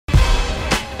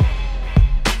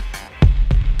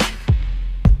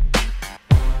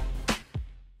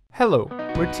Hello,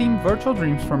 we're Team Virtual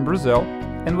Dreams from Brazil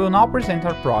and will now present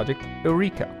our project,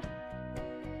 Eureka.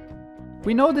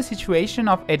 We know the situation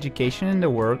of education in the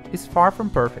world is far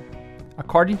from perfect.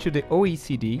 According to the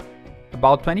OECD,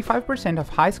 about 25% of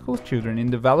high school children in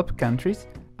developed countries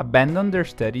abandon their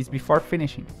studies before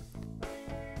finishing.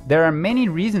 There are many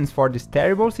reasons for this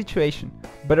terrible situation,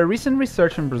 but a recent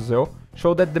research in Brazil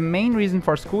showed that the main reason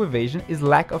for school evasion is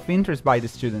lack of interest by the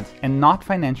students and not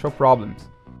financial problems.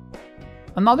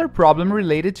 Another problem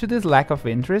related to this lack of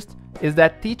interest is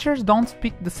that teachers don't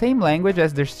speak the same language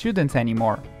as their students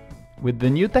anymore. With the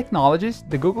new technologies,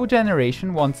 the Google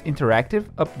generation wants interactive,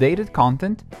 updated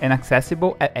content and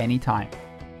accessible at any time.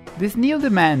 These new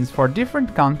demands for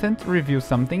different content reveal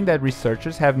something that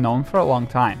researchers have known for a long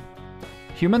time.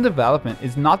 Human development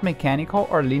is not mechanical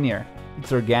or linear,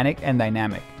 it's organic and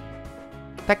dynamic.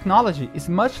 Technology is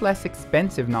much less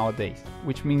expensive nowadays,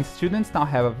 which means students now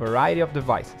have a variety of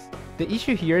devices. The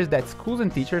issue here is that schools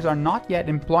and teachers are not yet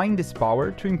employing this power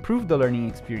to improve the learning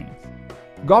experience.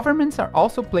 Governments are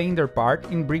also playing their part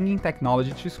in bringing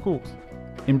technology to schools.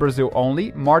 In Brazil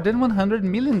only, more than $100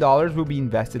 million will be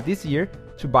invested this year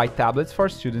to buy tablets for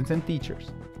students and teachers.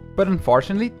 But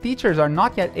unfortunately, teachers are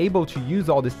not yet able to use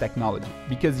all this technology,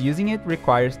 because using it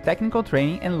requires technical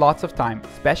training and lots of time,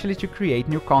 especially to create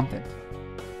new content.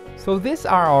 So these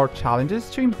are our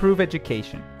challenges to improve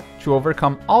education. To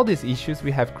overcome all these issues,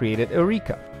 we have created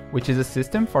Eureka, which is a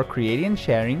system for creating and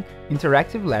sharing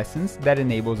interactive lessons that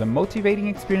enables a motivating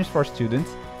experience for students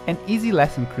and easy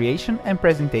lesson creation and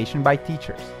presentation by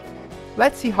teachers.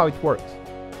 Let's see how it works.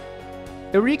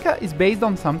 Eureka is based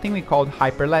on something we call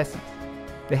hyperlessons.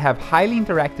 They have highly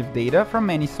interactive data from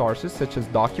many sources such as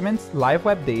documents, live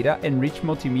web data, and rich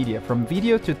multimedia from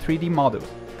video to 3D models,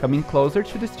 coming closer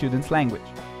to the student's language.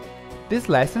 These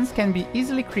lessons can be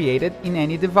easily created in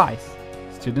any device.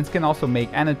 Students can also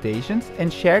make annotations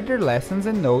and share their lessons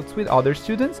and notes with other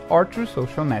students or through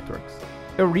social networks.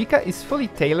 Eureka is fully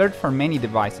tailored for many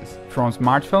devices, from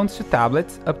smartphones to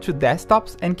tablets up to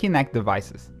desktops and Kinect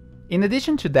devices. In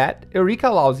addition to that, Eureka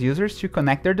allows users to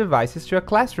connect their devices to a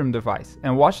classroom device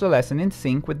and watch the lesson in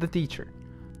sync with the teacher.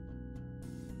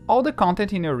 All the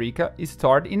content in Eureka is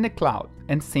stored in the cloud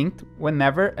and synced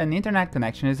whenever an internet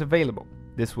connection is available.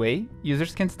 This way,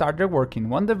 users can start their work in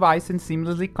one device and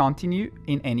seamlessly continue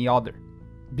in any other.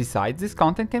 Besides, this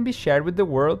content can be shared with the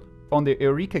world on the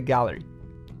Eureka gallery.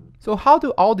 So how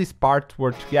do all these parts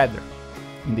work together?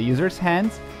 In the user's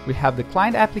hands, we have the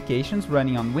client applications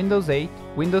running on Windows 8,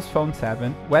 Windows Phone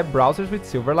 7, web browsers with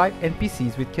Silverlight, and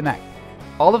PCs with Kinect.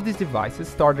 All of these devices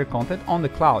store their content on the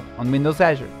cloud, on Windows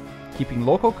Azure, keeping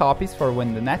local copies for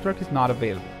when the network is not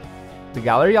available. The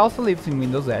gallery also lives in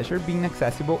Windows Azure, being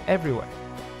accessible everywhere.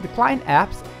 The client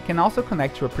apps can also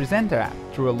connect to a presenter app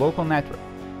through a local network.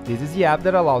 This is the app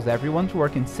that allows everyone to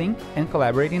work in sync and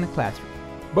collaborate in a classroom.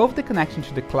 Both the connection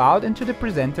to the cloud and to the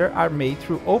presenter are made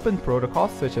through open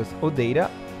protocols such as OData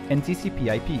and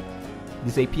TCP/IP.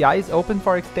 This API is open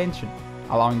for extension,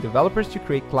 allowing developers to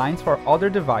create clients for other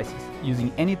devices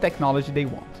using any technology they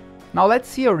want. Now let's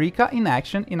see Eureka in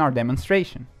action in our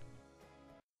demonstration.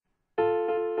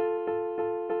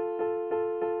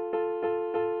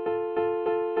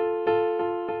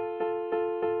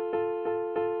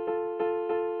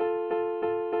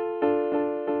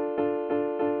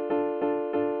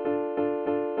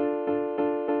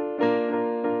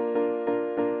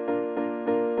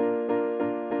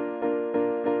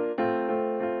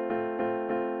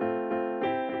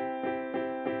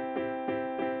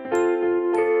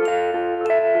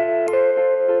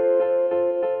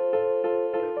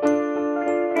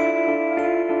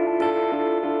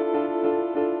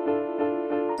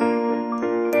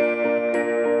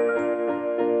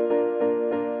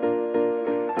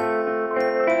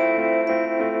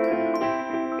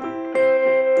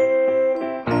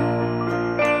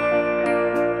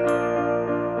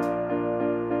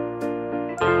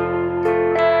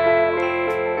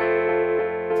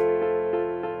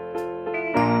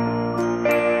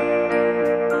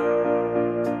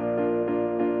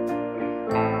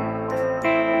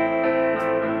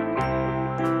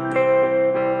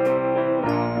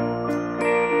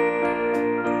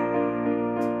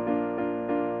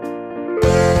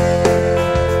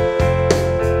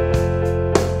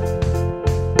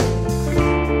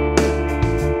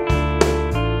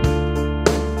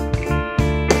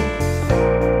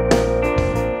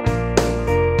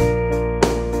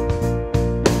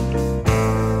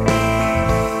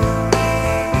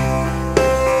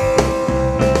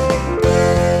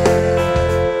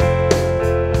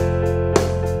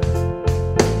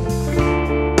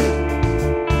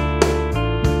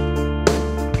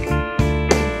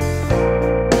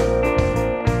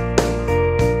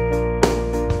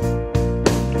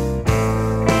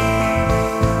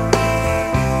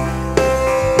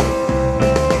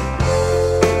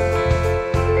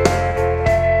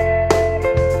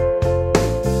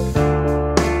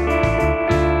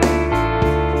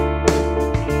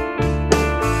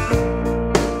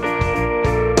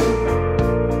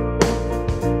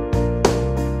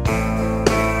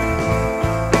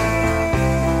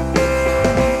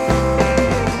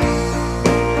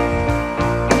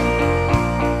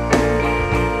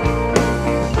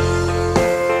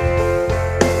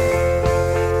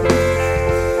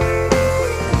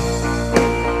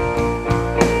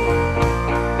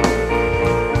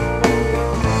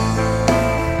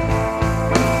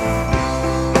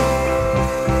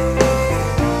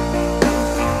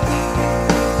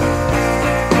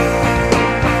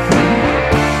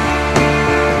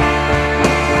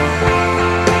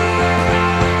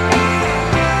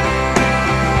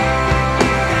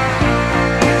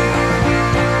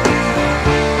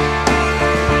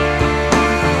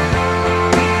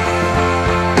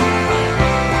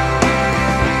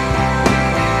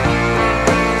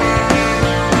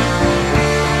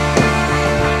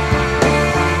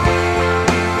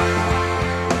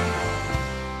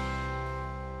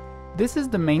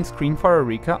 the main screen for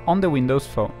Eureka on the Windows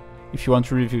Phone. If you want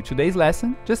to review today's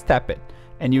lesson, just tap it,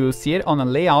 and you will see it on a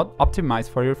layout optimized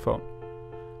for your phone.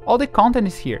 All the content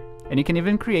is here, and you can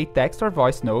even create text or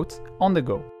voice notes on the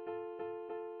go.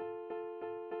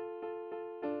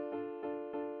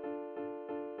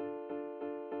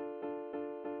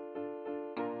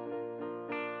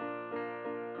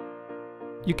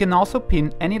 You can also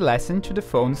pin any lesson to the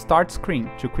phone's start screen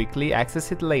to quickly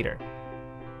access it later.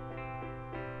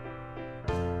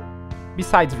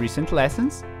 Besides recent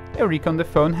lessons, Eureka on the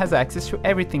phone has access to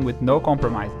everything with no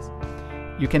compromises.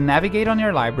 You can navigate on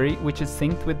your library, which is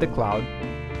synced with the cloud,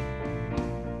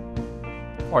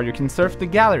 or you can surf the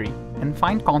gallery and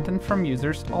find content from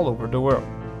users all over the world.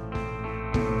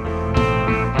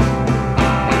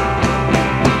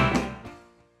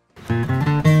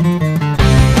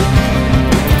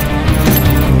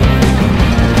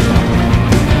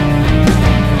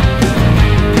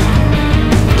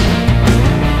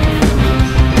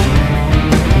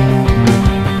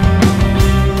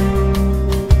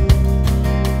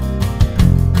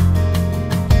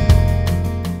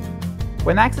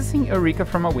 When accessing Eureka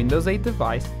from a Windows 8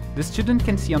 device, the student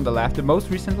can see on the left the most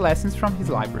recent lessons from his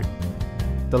library.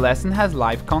 The lesson has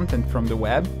live content from the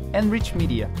web and rich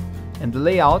media, and the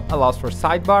layout allows for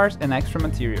sidebars and extra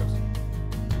materials.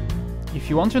 If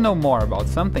you want to know more about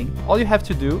something, all you have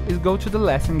to do is go to the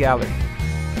lesson gallery.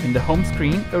 In the home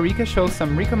screen, Eureka shows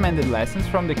some recommended lessons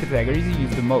from the categories you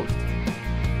use the most.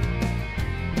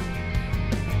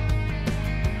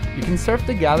 You can surf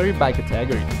the gallery by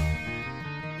category,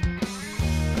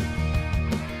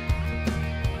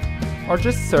 or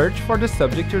just search for the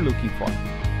subject you're looking for.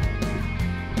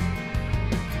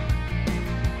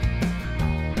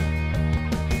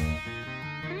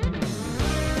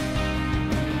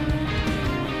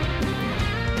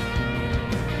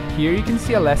 Here you can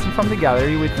see a lesson from the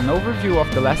gallery with an overview of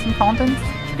the lesson contents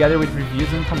together with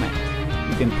reviews and comments.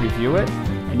 You can preview it,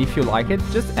 and if you like it,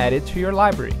 just add it to your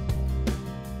library.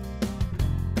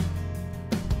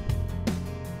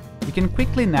 You can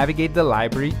quickly navigate the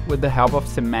library with the help of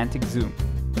semantic zoom.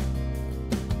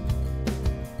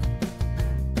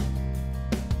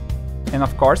 And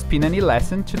of course, pin any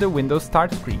lesson to the Windows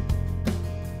Start screen.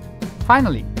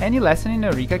 Finally, any lesson in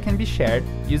Eureka can be shared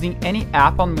using any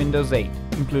app on Windows 8,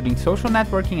 including social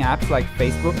networking apps like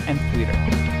Facebook and Twitter.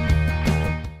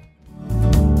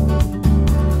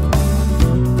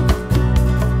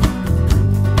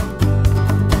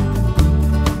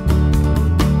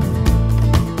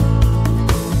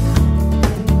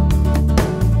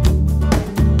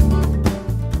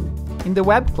 In the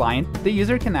web client, the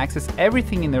user can access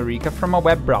everything in Eureka from a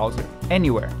web browser,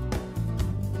 anywhere.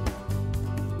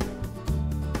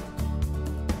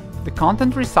 The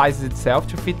content resizes itself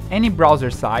to fit any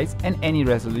browser size and any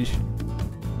resolution.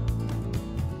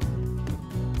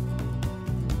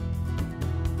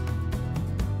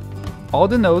 All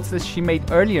the notes that she made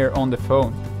earlier on the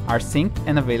phone are synced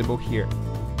and available here.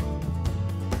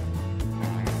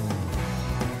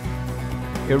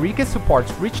 Eureka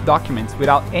supports rich documents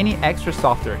without any extra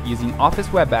software, using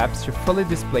Office web apps to fully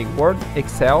display Word,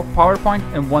 Excel, PowerPoint,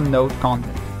 and OneNote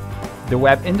content. The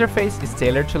web interface is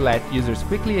tailored to let users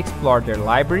quickly explore their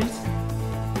libraries,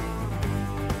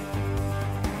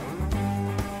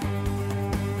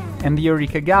 and the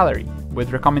Eureka Gallery,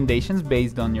 with recommendations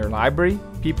based on your library,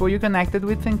 people you connected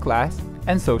with in class,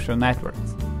 and social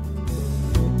networks.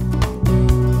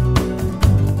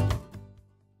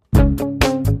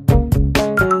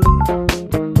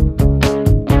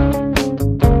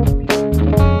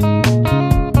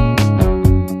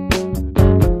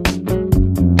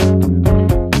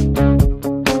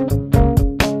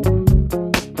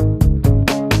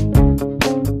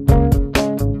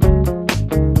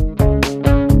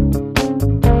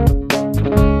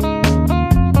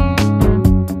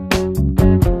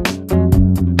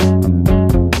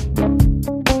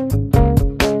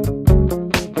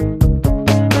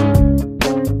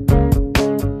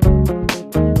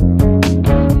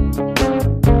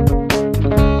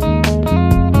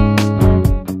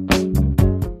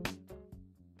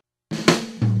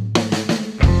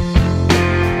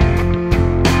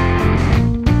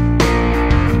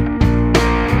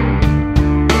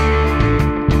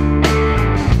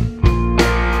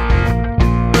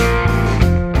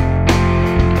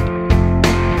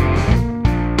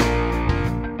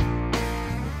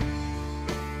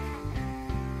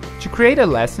 To create a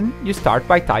lesson, you start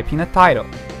by typing a title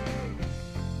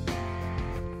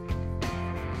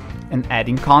and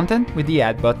adding content with the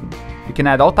Add button. You can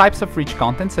add all types of rich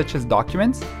content such as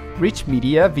documents, rich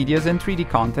media, videos and 3D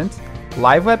content,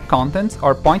 live web contents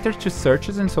or pointers to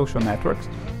searches and social networks,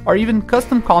 or even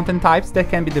custom content types that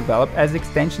can be developed as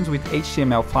extensions with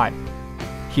HTML5.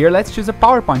 Here let's choose a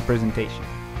PowerPoint presentation.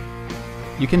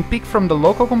 You can pick from the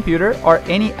local computer or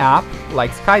any app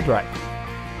like SkyDrive.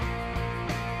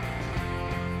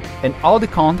 And all the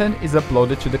content is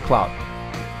uploaded to the cloud.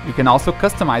 You can also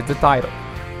customize the title.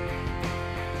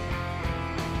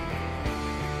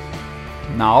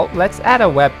 Now let's add a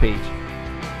web page.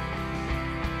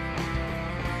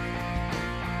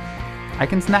 I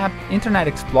can snap Internet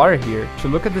Explorer here to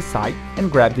look at the site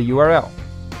and grab the URL.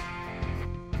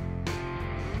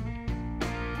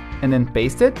 And then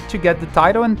paste it to get the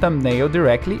title and thumbnail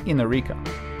directly in Eureka.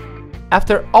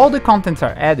 After all the contents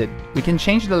are added, we can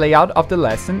change the layout of the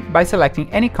lesson by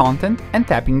selecting any content and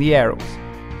tapping the arrows.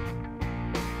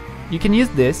 You can use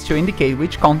this to indicate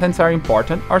which contents are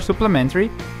important or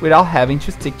supplementary without having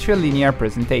to stick to a linear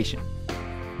presentation.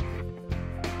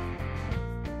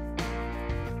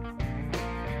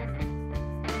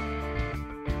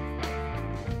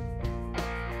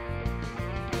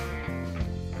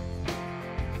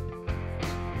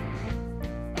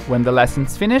 When the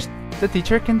lesson's finished, the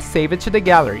teacher can save it to the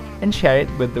gallery and share it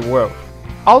with the world.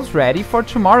 All's ready for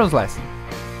tomorrow's lesson.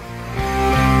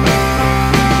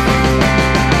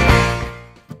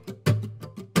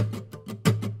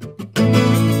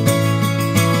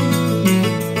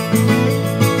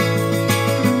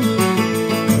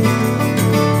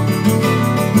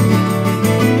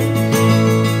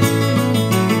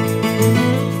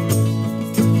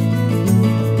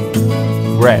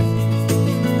 Grab,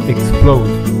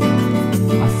 explode,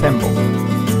 assemble.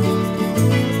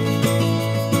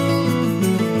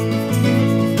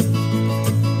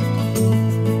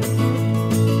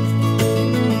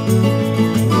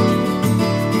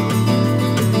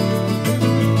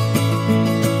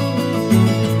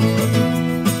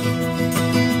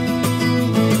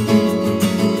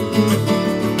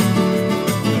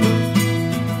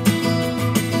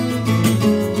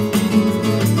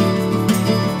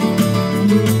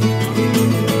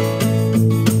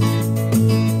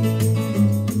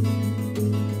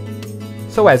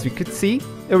 So as we could see,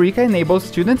 Eureka enables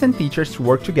students and teachers to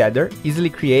work together, easily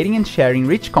creating and sharing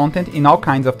rich content in all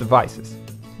kinds of devices.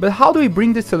 But how do we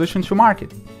bring this solution to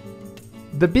market?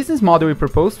 The business model we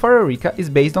propose for Eureka is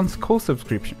based on school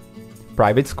subscription.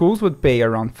 Private schools would pay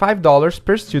around $5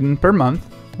 per student per month,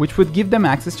 which would give them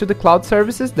access to the cloud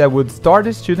services that would store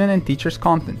the student and teacher's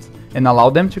contents and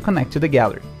allow them to connect to the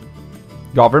gallery.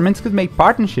 Governments could make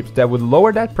partnerships that would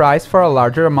lower that price for a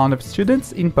larger amount of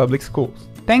students in public schools.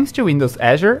 Thanks to Windows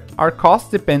Azure, our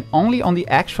costs depend only on the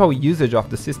actual usage of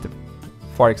the system.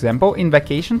 For example, in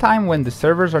vacation time when the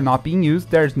servers are not being used,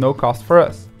 there is no cost for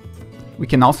us. We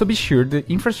can also be sure the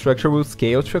infrastructure will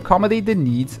scale to accommodate the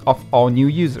needs of all new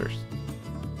users.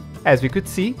 As we could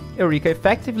see, Eureka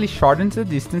effectively shortens the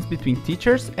distance between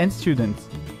teachers and students.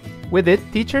 With it,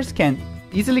 teachers can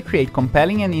easily create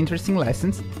compelling and interesting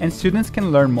lessons, and students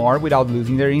can learn more without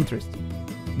losing their interest.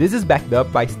 This is backed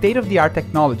up by state-of-the-art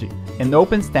technology and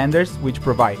open standards which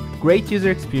provide great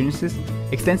user experiences,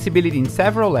 extensibility in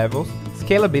several levels,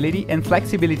 scalability and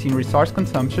flexibility in resource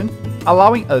consumption,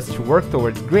 allowing us to work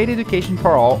towards great education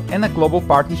for all and a global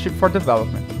partnership for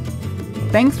development.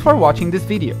 Thanks for watching this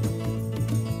video.